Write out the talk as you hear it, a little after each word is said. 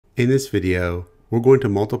In this video, we're going to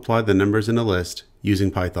multiply the numbers in a list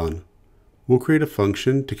using Python. We'll create a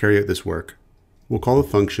function to carry out this work. We'll call the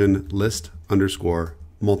function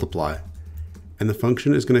list_multiply, and the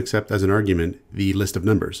function is going to accept as an argument the list of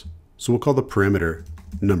numbers. So we'll call the parameter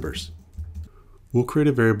numbers. We'll create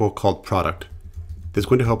a variable called product that's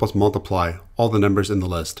going to help us multiply all the numbers in the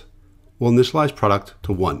list. We'll initialize product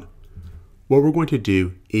to 1. What we're going to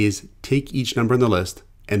do is take each number in the list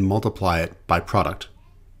and multiply it by product.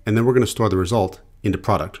 And then we're going to store the result into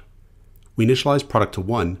product. We initialize product to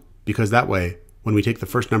 1 because that way, when we take the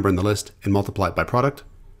first number in the list and multiply it by product,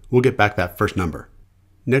 we'll get back that first number.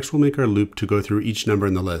 Next, we'll make our loop to go through each number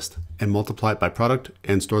in the list and multiply it by product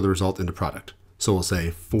and store the result into product. So we'll say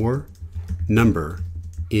for number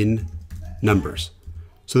in numbers.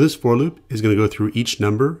 So this for loop is going to go through each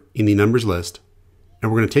number in the numbers list,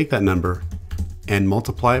 and we're going to take that number and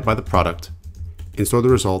multiply it by the product and store the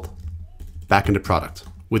result back into product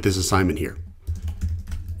with this assignment here.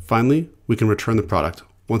 Finally, we can return the product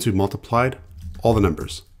once we've multiplied all the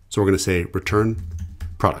numbers. So we're going to say return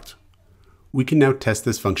product. We can now test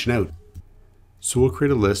this function out. So we'll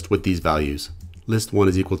create a list with these values. List 1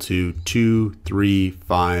 is equal to 2, 3,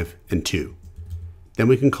 5, and 2. Then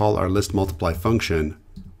we can call our list multiply function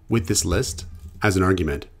with this list as an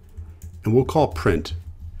argument. And we'll call print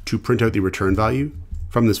to print out the return value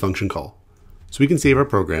from this function call. So we can save our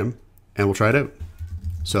program and we'll try it out.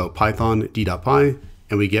 So python d.py,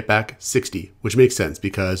 and we get back 60, which makes sense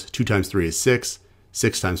because 2 times 3 is 6,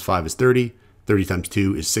 6 times 5 is 30, 30 times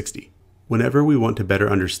 2 is 60. Whenever we want to better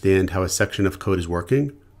understand how a section of code is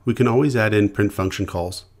working, we can always add in print function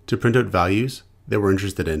calls to print out values that we're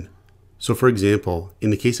interested in. So for example,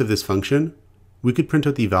 in the case of this function, we could print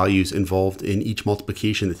out the values involved in each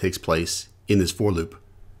multiplication that takes place in this for loop.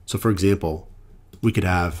 So for example, we could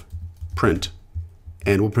have print,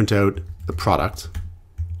 and we'll print out the product,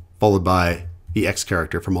 followed by the X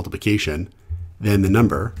character for multiplication, then the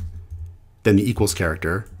number, then the equals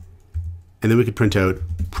character, and then we could print out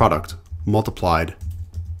product multiplied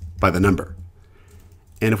by the number.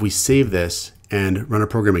 And if we save this and run our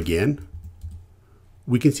program again,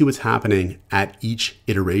 we can see what's happening at each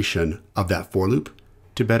iteration of that for loop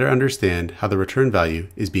to better understand how the return value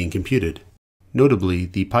is being computed. Notably,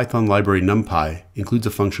 the Python library NumPy includes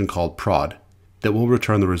a function called prod that will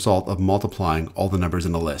return the result of multiplying all the numbers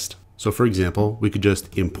in a list. So for example, we could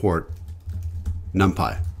just import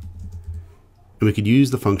NumPy. And we could use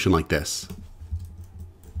the function like this.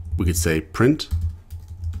 We could say print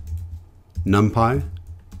numpy.prod,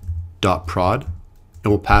 and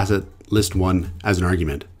we'll pass it list1 as an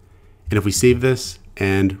argument. And if we save this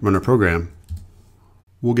and run our program,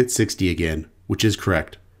 we'll get 60 again, which is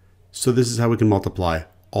correct. So this is how we can multiply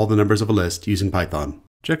all the numbers of a list using Python.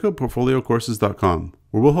 Check out portfoliocourses.com,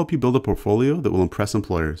 where we'll help you build a portfolio that will impress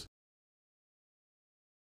employers.